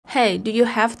Hey, do you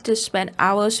have to spend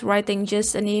hours writing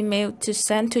just an email to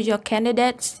send to your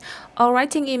candidates? Or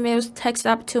writing emails takes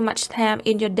up too much time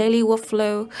in your daily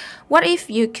workflow? What if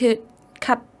you could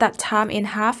cut that time in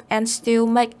half and still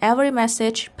make every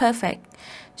message perfect?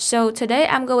 So today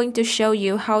I'm going to show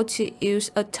you how to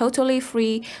use a totally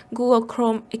free Google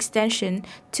Chrome extension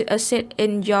to assist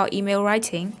in your email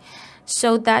writing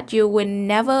so that you will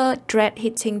never dread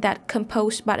hitting that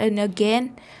compose button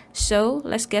again. So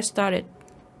let's get started.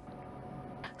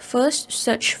 First,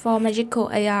 search for Magical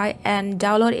AI and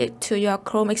download it to your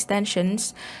Chrome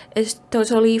extensions. It's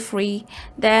totally free.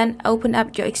 Then open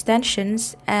up your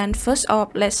extensions and first off,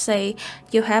 let's say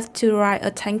you have to write a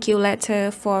thank you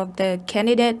letter for the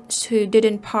candidates who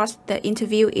didn't pass the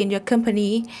interview in your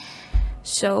company.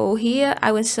 So here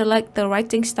I will select the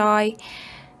writing style.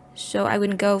 So I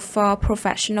will go for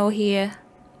professional here.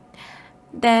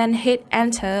 Then hit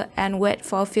enter and wait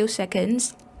for a few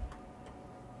seconds.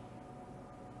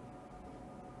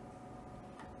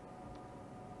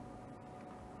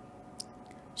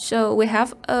 So we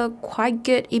have a quite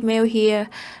good email here.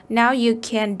 Now you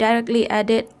can directly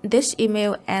edit this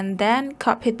email and then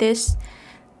copy this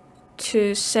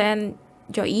to send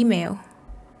your email.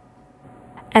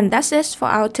 And that's it for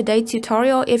our today's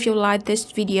tutorial. If you like this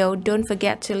video, don't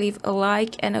forget to leave a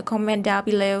like and a comment down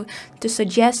below to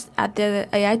suggest other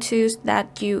AI tools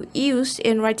that you use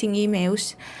in writing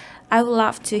emails. I would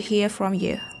love to hear from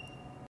you.